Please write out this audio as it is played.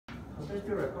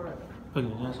still recorded. Okay,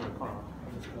 yes, record.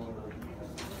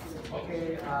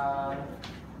 Okay,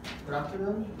 good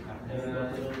afternoon,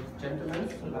 gentlemen.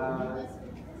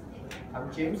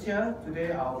 I'm James here.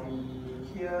 Today I'll be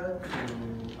here to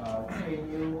train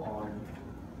you on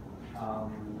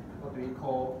what do we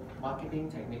call marketing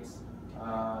techniques.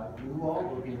 You all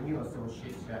will be new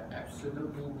associates. You are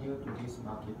absolutely new to this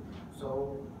market.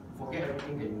 So forget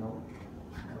everything that you know.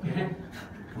 Okay?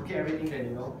 Forget everything that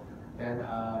you know. Then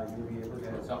you'll be able to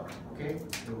get a job. Okay?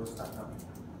 We will start now.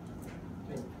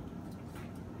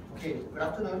 Okay, good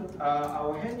afternoon. I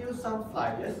will hand you some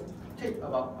flyers. Take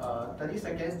about 30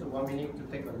 seconds to 1 minute to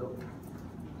take a look.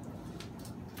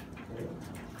 Okay.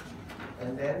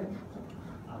 And then,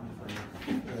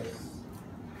 yes.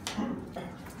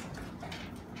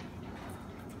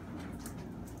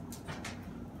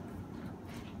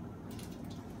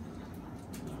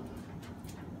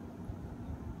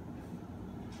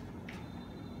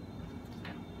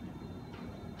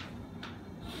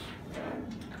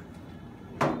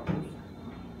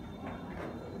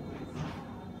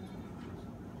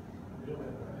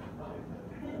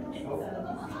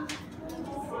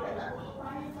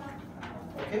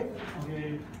 Okay.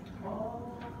 Okay.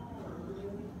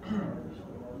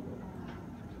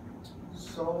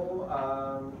 So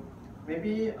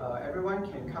maybe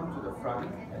everyone can come to the front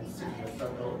and sit in a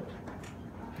circle.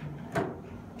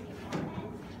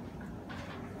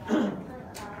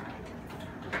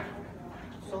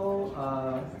 So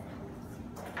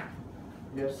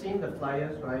you have seen the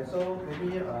flyers, right? So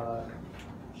maybe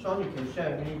Sean, you can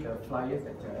share with me the flyers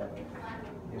that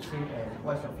you've seen and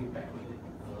what's your feedback?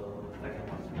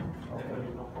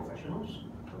 Definitely not professionals,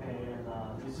 and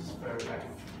this is very bad.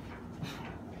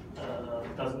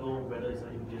 Doesn't know whether it's an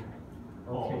Indian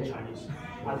or Chinese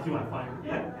until I find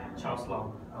Charles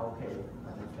Lam. Okay,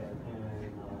 understand. And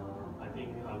I think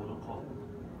I will not call.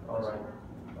 All right.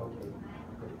 Okay.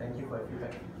 Good. Thank you for your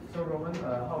feedback. So Roman,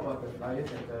 how about the flyers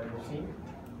that you've seen?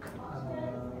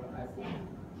 I think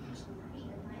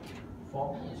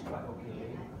form is quite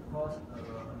okay because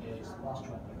it's fast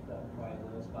track the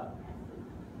providers, but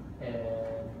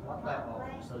and what type of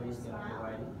service they are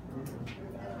providing.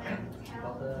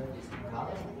 Water is in car,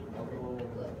 although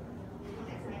the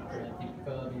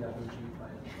typical BWG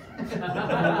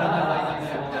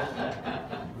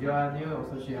You are new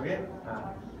associate, okay?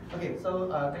 Okay, so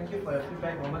thank you for your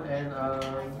feedback, Roman. And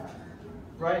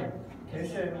Brian, can you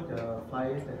share with me the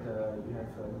flyers that you have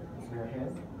in your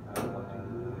hand? What do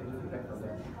you any feedback from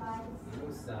them? It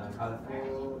looks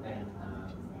colorful and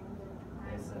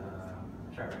there's a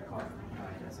track record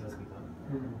by the salespeople,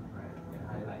 right? It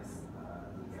highlights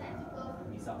the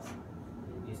results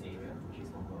in this area, which is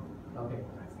Mongol. Okay.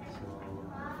 Right. So on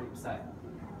the flip side,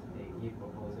 they give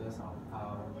proposals of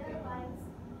how they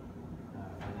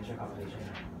financial calculation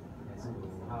as to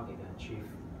how they can achieve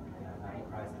their target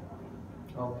price and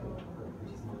profit. Okay, good.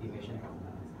 Which is motivation from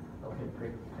the Okay,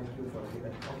 great. Thank you for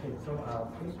feedback. Okay, so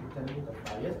please return me the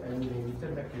flyers and you may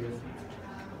return back to your seat.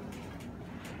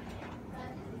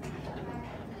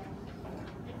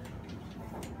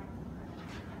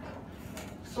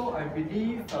 So I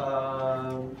believe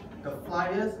the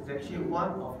flyers is actually one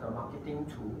of the marketing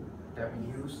tools that we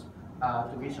use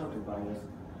to reach out to buyers.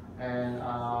 And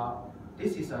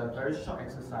this is a very short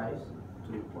exercise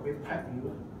to probably prep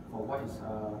you for what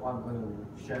I'm going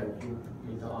to share with you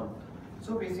later on.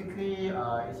 So basically,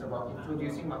 it's about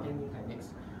introducing marketing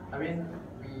techniques. I mean,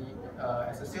 we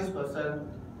as a salesperson,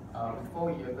 before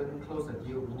we even close a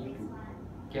deal, we need to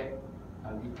get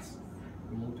leads.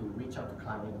 We need to reach out to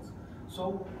clients.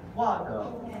 So what are the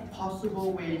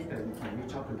possible ways that we can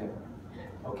reach out to them?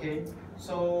 Okay,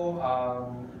 so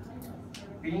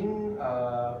being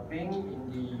in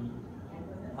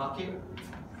the market,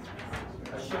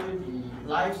 I show you the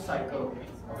life cycle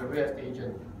of a real estate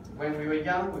agent. When we were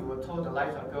young, we were told the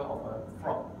life cycle of a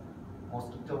frog,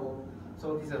 mosquito.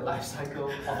 So this is a life cycle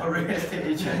of a real estate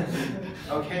agent.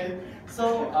 Okay,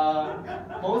 so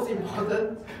most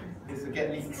important is to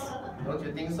get leads. Don't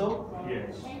you think so?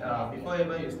 Yes. Before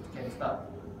even you can start.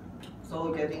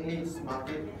 So getting leads,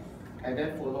 market, and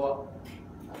then follow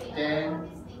up. Then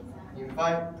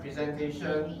invite,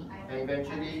 presentation, and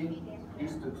eventually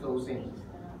leads to closing.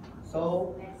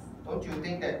 So don't you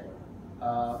think that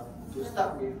to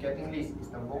start with getting leads is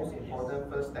the most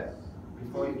important first step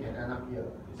before you can end up here?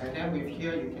 And then with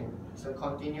here, it's a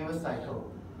continuous cycle.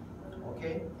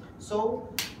 Okay, so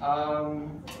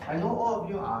I know all of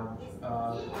you are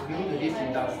new to this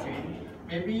industry.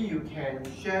 Maybe you can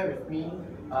share with me,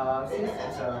 since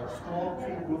it's a small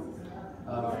few group,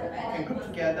 you can group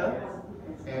together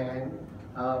and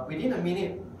within a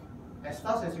minute, as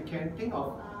fast as you can, think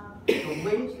of the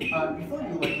ways, before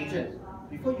you were agent,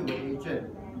 you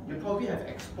probably have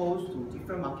exposed to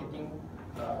different marketing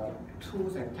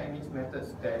tools and techniques,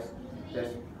 methods that's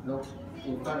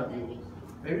in front of you.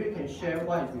 Maybe you can share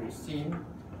what you've seen,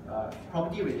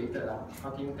 property related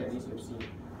marketing techniques you've seen.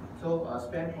 So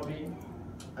spend probably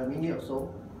a minute or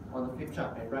so on the flip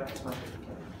chart and write as much as you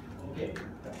can. Okay?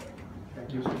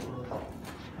 Thank you.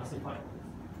 Classified.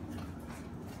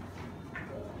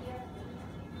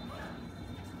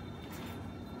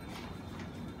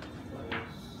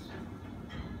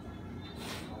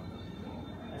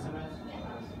 SMS.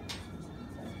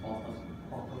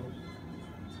 Autos.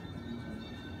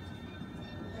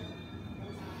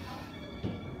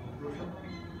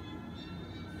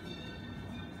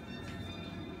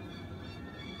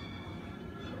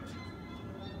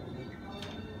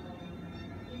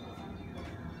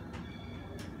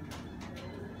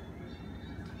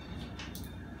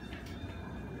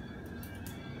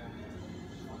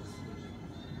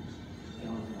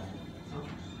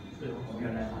 对，原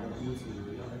来还有屋子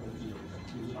要那个地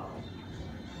不知道。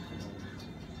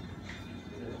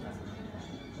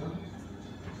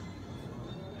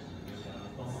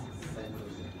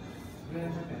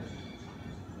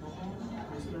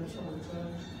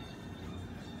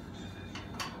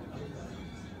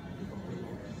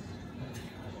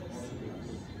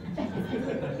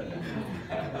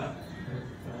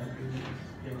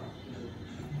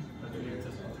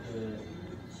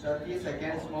30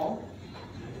 seconds more.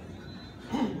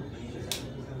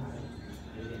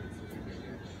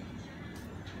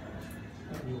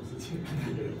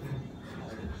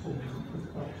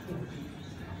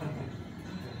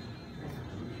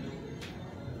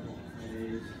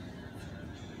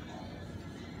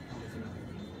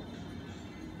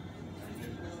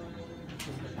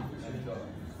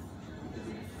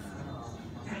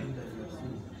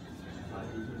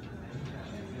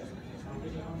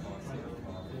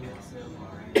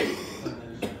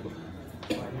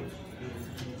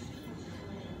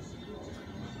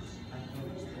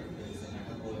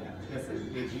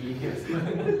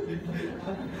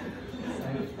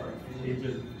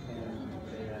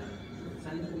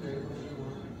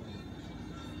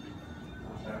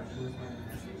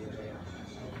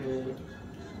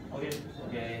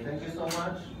 Okay, thank you so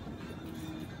much.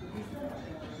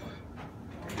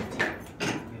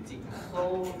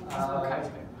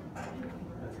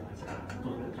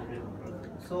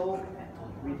 So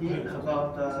we did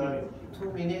about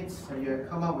 2 minutes, and you have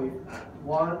come up with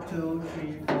 1, 2,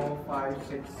 3, 4, 5,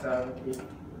 6, 7,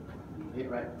 8,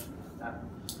 right?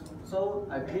 So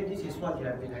I believe this is what you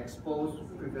have been exposed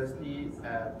previously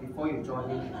before you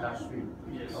joined the industry.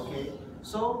 Yes. Okay.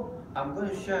 So I'm going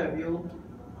to share with you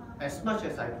as much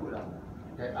as I could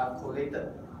that I've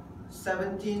collated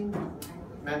 17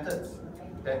 methods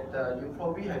that you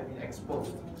probably have been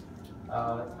exposed.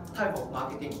 Type of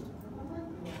marketing.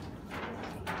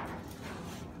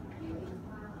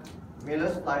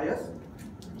 Mailers, flyers,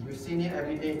 you've seen it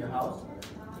every day in your house.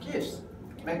 Gifts,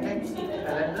 magnets,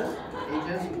 calendars,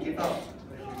 agents who give out.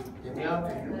 They mail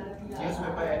to you.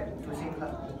 Newspaper ad,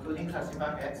 including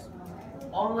classified ads.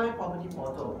 Online property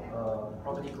portal,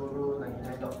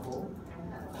 propertyguru99.co.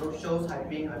 Roadshows,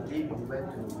 hyping, I believe you went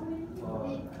to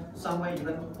somewhere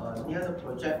even near the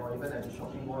project or even at the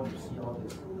shopping mall, you see all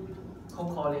this.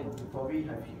 Cold calling, you probably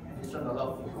have listened a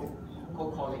lot of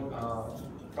cold calling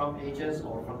from agents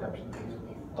or from their people.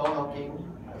 Door knocking,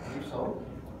 I believe so.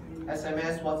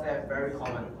 SMS, WhatsApp, very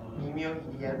common. Email,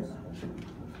 EDMs.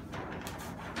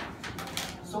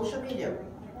 Social media,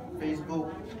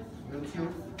 Facebook,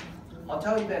 YouTube.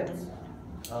 Hotel events,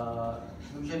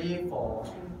 usually for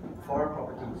foreign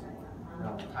properties.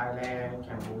 Thailand,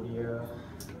 Cambodia,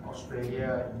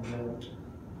 Australia, England.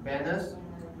 Banners,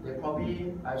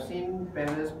 I've seen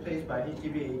banners placed by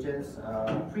HDB agents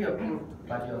pre-approved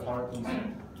by the authorities,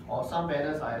 or some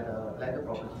banners are at the landed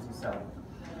properties itself.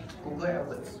 Google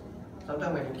AdWords,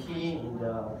 sometimes when you key in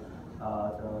the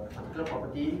particular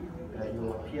property, you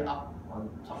will appear up on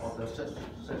top of the search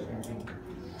engine.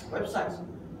 Websites,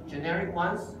 generic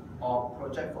ones or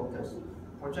project focused.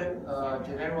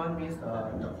 Generic one means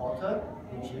the portal,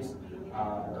 which is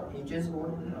the agent's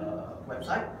own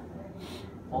website,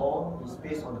 or is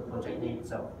based on the project name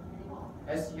itself.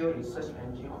 SEO is search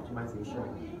engine optimization,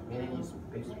 meaning it's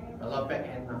based a lot of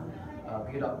back-end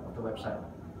build up of the website,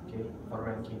 okay, for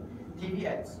ranking. TV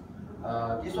ads,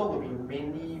 this one will be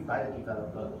mainly by the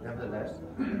developer, nevertheless,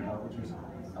 which is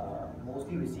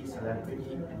mostly receive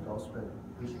celebrity endorsement,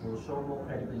 which will show more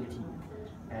credibility.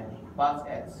 And buzz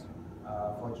ads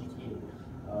for GTA,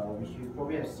 which you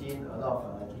probably have seen a lot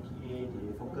of GTA,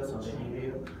 they focus on the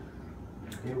area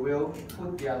They will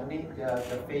put their name, their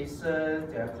faces,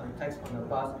 their contacts on the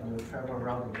bus, and they will travel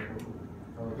around the neighborhood.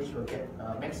 So this will get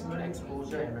maximum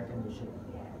exposure and recognition.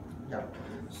 Yeah.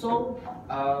 So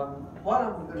what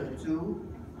I'm going to do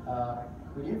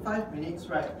within 5 minutes,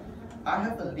 right? I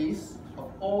have a list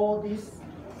of all these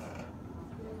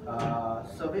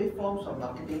survey forms of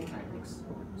marketing techniques.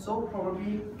 So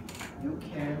probably you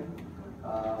can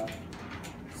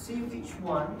see which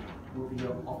one will be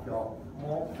of your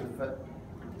more preferred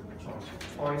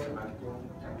choice of marketing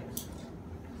techniques.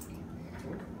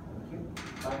 Okay,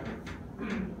 thank you.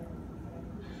 Bye.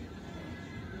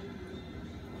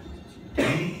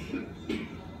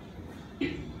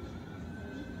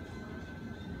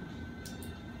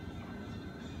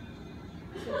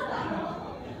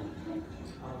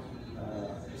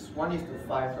 It's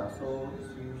 1:5, so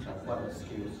you shall what the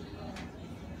skills.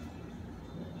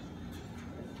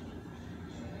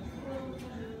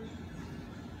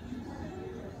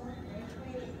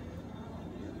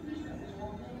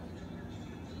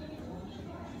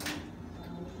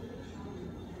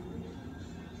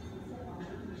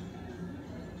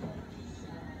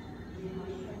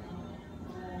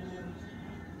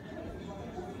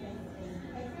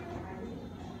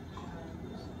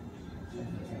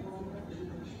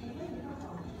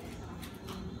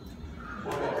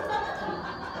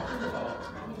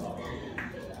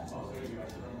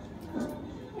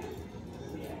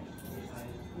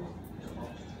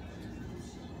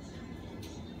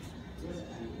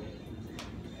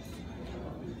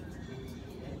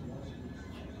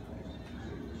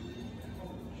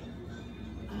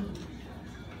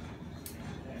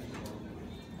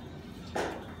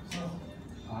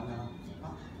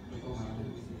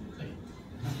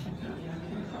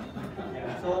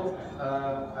 So,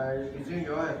 I presume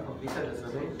you all have completed the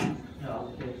survey? Yeah.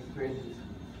 Okay, great.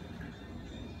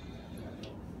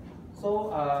 So,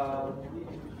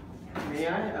 may I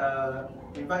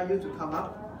invite you to come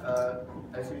up,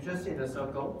 as usual, sit in a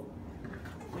circle.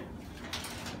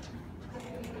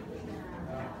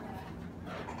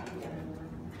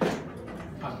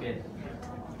 Okay.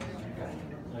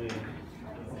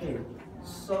 Okay,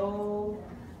 so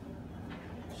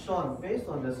Sean, based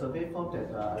on the survey form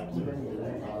that given you,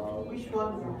 which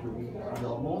one would be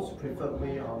your most preferred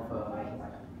way of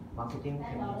marketing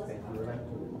techniques that you would like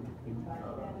to be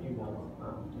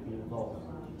involved?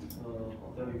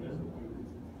 Hotel event,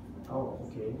 Oh,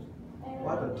 okay.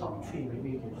 What are the top three? Maybe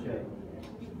you can share.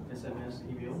 SMS,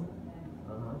 email,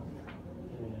 Uh-huh.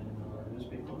 and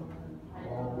newspaper.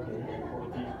 Oh, okay.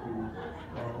 Quality food.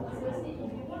 Oh, okay.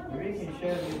 Maybe you can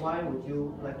share with me why would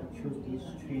you like to choose these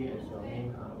three as your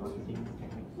main marketing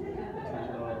techniques?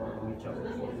 For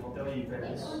the hotel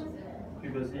events,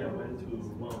 previously I went to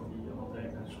one of the hotel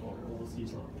events for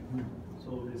overseas. So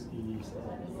this is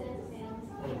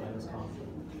all the vendors come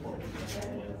for the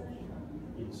event.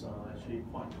 It's actually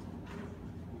quite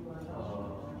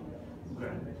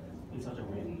grand in such a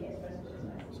way.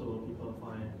 So people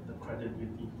find the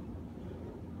credibility.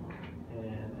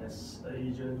 And as an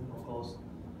agent, of course,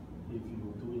 if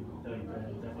you do it hotel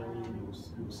event, definitely you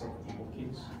serve the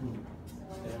bookings.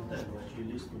 Then that will actually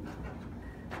lead to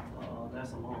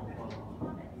less amount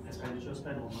of expenditure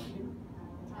spent on marketing.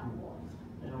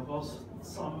 And of course,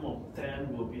 some of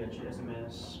them will be actually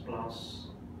SMS plus,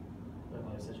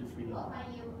 whereby it's actually free.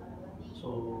 So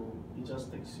it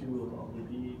just takes you about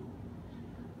maybe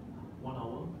 1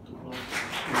 hour to close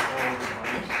all the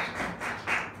buyers,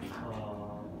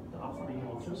 the upcoming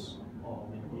launches, or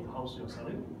maybe house you're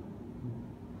selling.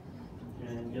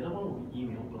 And the other one will be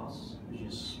email plus, which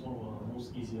is one of the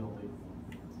most easier way.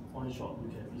 On shot, you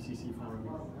get BCC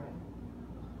 500.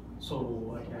 So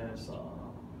I guess the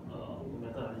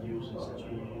method I use is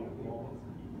actually more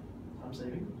time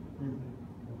saving.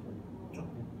 Okay.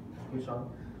 Thank you, Sean.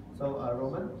 So,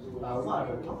 Roman, what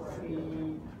are the top three,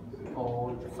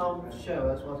 or some share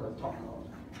with us what's the top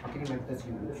marketing methods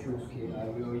you will choose? Okay, I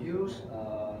will use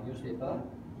newspaper,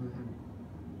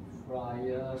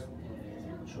 flyers,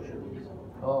 and social media.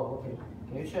 Oh, okay.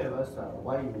 Can you share with us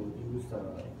why you use the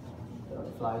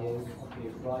flyers? Okay,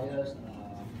 flyers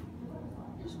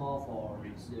is more for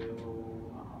resale,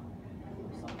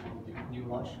 some new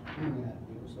launch.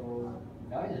 So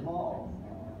that is more of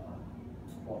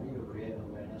for me to create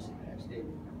awareness in the estate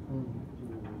to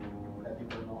let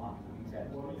people know I'm doing that.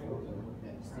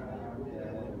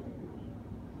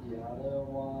 The other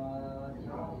one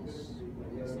is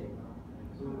let's say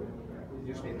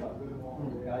newspaper.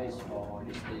 That is for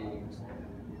listings and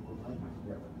improvement.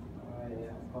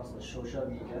 Of course, the social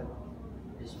media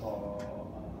is for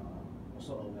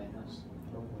also awareness.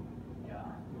 Yeah,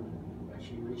 to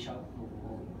actually reach out to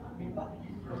people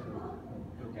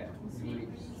to get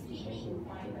leads. Thank you.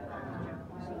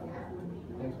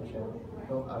 Thanks for sharing.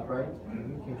 So, Brian, maybe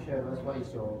you can share with us what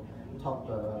is your top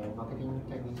marketing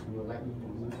techniques you would like me to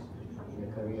use in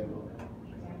your career?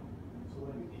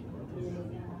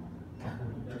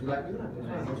 Like you, that's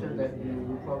why I mentioned that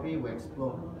you probably will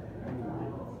explore.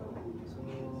 So,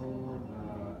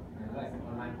 I like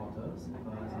online portals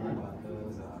because online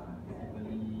portals are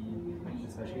typically,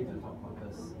 especially the top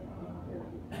portals,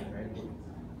 very good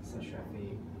search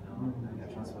traffic, like they're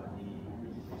trustworthy.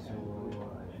 So,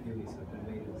 I feel it's a good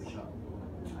way to reach out to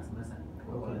customers and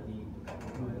quality.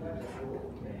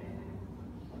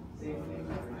 And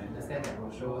I understand that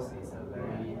roadshows is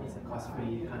a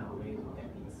cost-free kind of way to get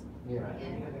things. Yeah. Right,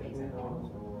 things and all.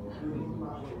 So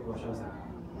roadshows are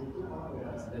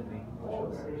considered doing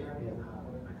roadshows. Yeah.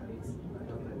 My colleagues, my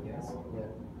volunteers, Yeah.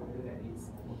 that it's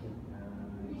Okay.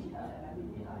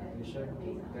 in addition to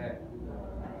that,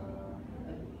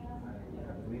 if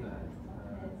I'm doing a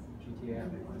GTM,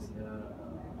 I consider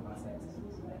assets.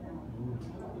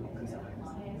 Increase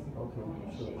awareness. Okay,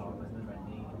 sure. Our personal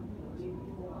branding, more leads.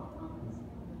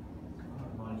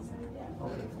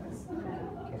 Okay.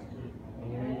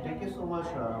 And thank you so much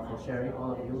for sharing,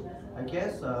 all of you. I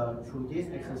guess through this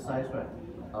exercise, right,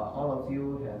 all of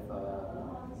you have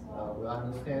will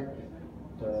understand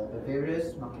the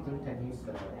various marketing techniques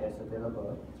that's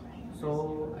available. So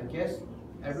I guess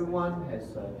everyone has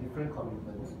different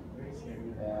commitments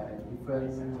and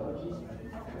different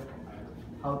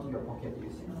how do your pocket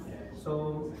is.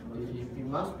 So it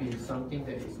must be something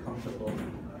that is comfortable,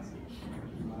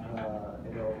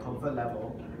 at your comfort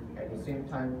level. At the same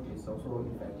time, it's also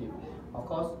effective. Of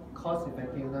course, cost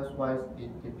effectiveness wise, it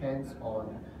depends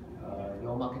on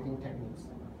your marketing techniques.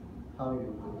 How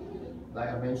you, like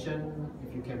I mentioned,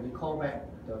 if you can recall back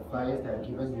the flyers that I've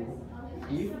given you,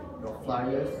 if your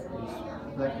flyers is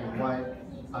black and white,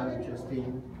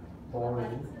 uninteresting,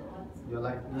 boring, you're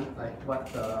likely, like what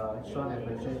Sean had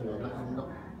mentioned, you're likely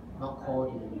not call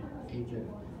the agent.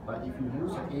 But if you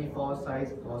use an A4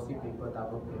 size glossy paper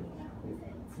double page with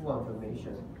full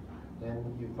information, then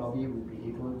you probably will be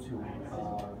able to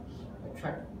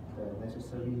attract the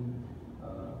necessary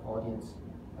audience,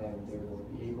 and they will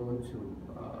be able to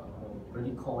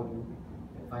really call you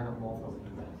and find out more from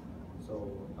you. So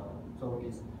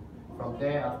it's from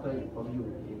there, after you probably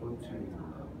will be able to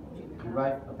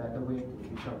derive a better way to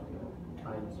reach out to your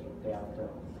clients thereafter.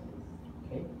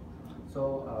 Okay, so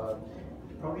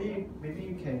probably maybe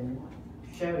you can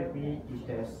share with me if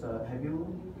there's have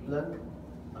you learned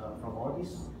from all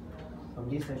this, from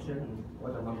this session,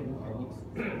 what the marketing techniques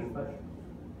offered?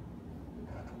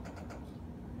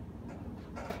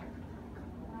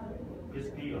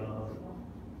 Basically,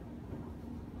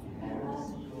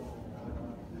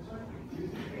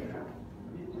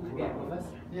 Maybe I go first?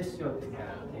 Yes, sure.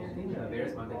 Yeah, I think the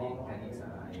various marketing techniques I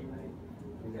feel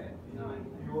that I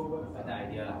have a better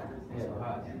idea so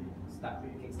how I can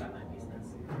kickstart my business.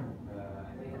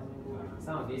 I think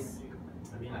some of these,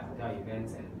 like hotel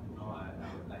events and all, I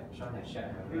would, like Sean has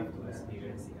shared, I would love to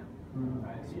experience it.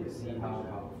 Right, so to see how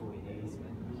powerful it is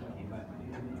when I invite my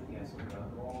guests over.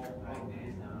 Right,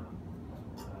 and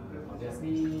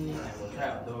obviously I will try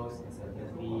out those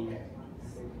incentives,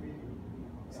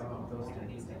 some of those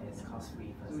techniques that is cost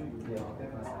free first.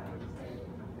 Because I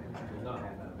do not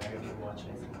have a very big watch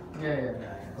list. Yeah.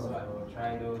 So I will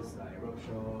try those like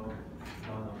roadshow,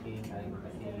 non-knocking,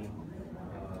 telemarketing,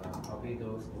 probably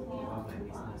those to evolve my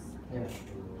business.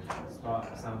 To start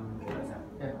some goals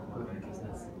for my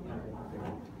business.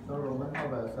 So Roman, how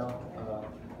about yourself?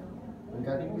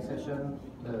 Regarding this session,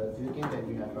 do you think that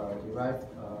you have derived?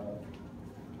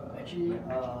 Actually,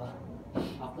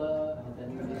 after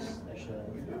attending this session,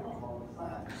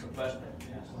 I'm surprised that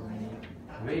there are so many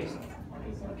ways of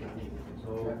marketing.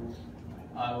 So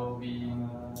I will be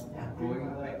going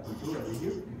back to do a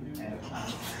review and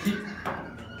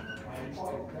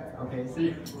Okay. see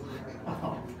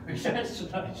which I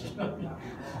should not be.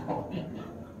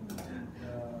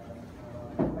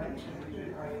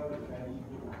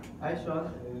 Hi, Sean.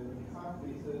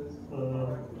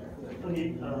 Okay,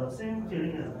 same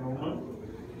feeling as Roman.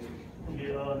 Okay,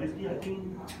 basically I think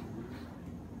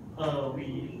we,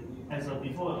 as a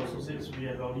before associates, we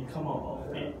have already come out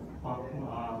of 8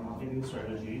 marketing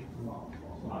strategy.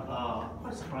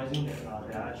 Quite surprising that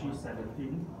there are actually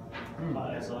 17.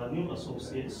 But as a new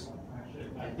associates,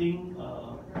 I think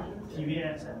TV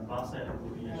ads and bus ads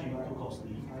would be actually too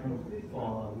costly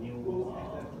for new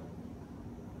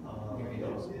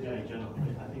agent.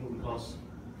 I think because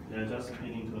they're just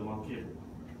getting into the market,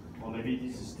 or maybe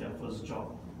this is their first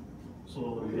job. So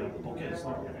their pocket is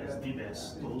not as deep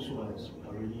as those who have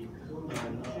already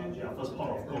done their first pot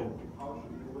of gold.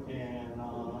 And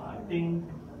I think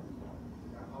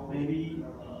maybe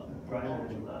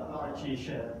Brian will actually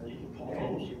share the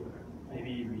portals.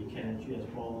 Maybe we can actually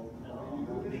explore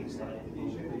things like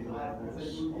Google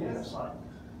website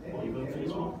or even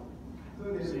Facebook.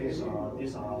 Since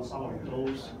these are some of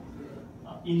those,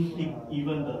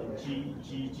 even the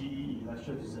GGE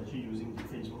election is actually using the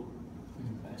Facebook,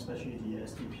 especially the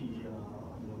STP.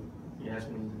 It has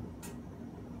been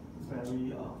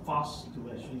very fast to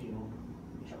actually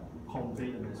convey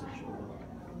the message over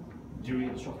during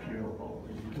a short period of about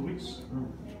maybe 2 weeks.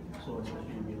 So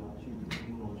especially we are actually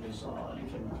just you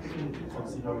can take into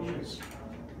considerations.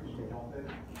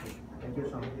 Thank you,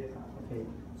 Sean. Okay,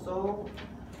 so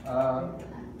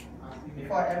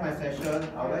before I end my session,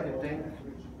 I would like to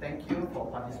thank you for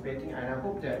participating, and I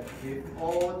hope that with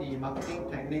all the marketing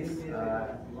techniques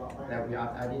that we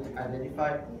have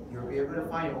identified, you'll be able to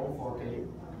find your own forte,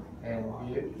 and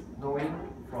be knowing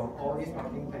from all these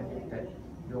marketing techniques that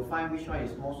you'll find which one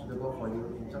is more suitable for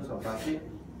you in terms of budget,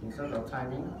 in terms of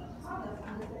timing.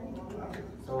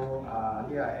 So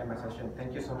here I end my session.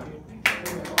 Thank you so much.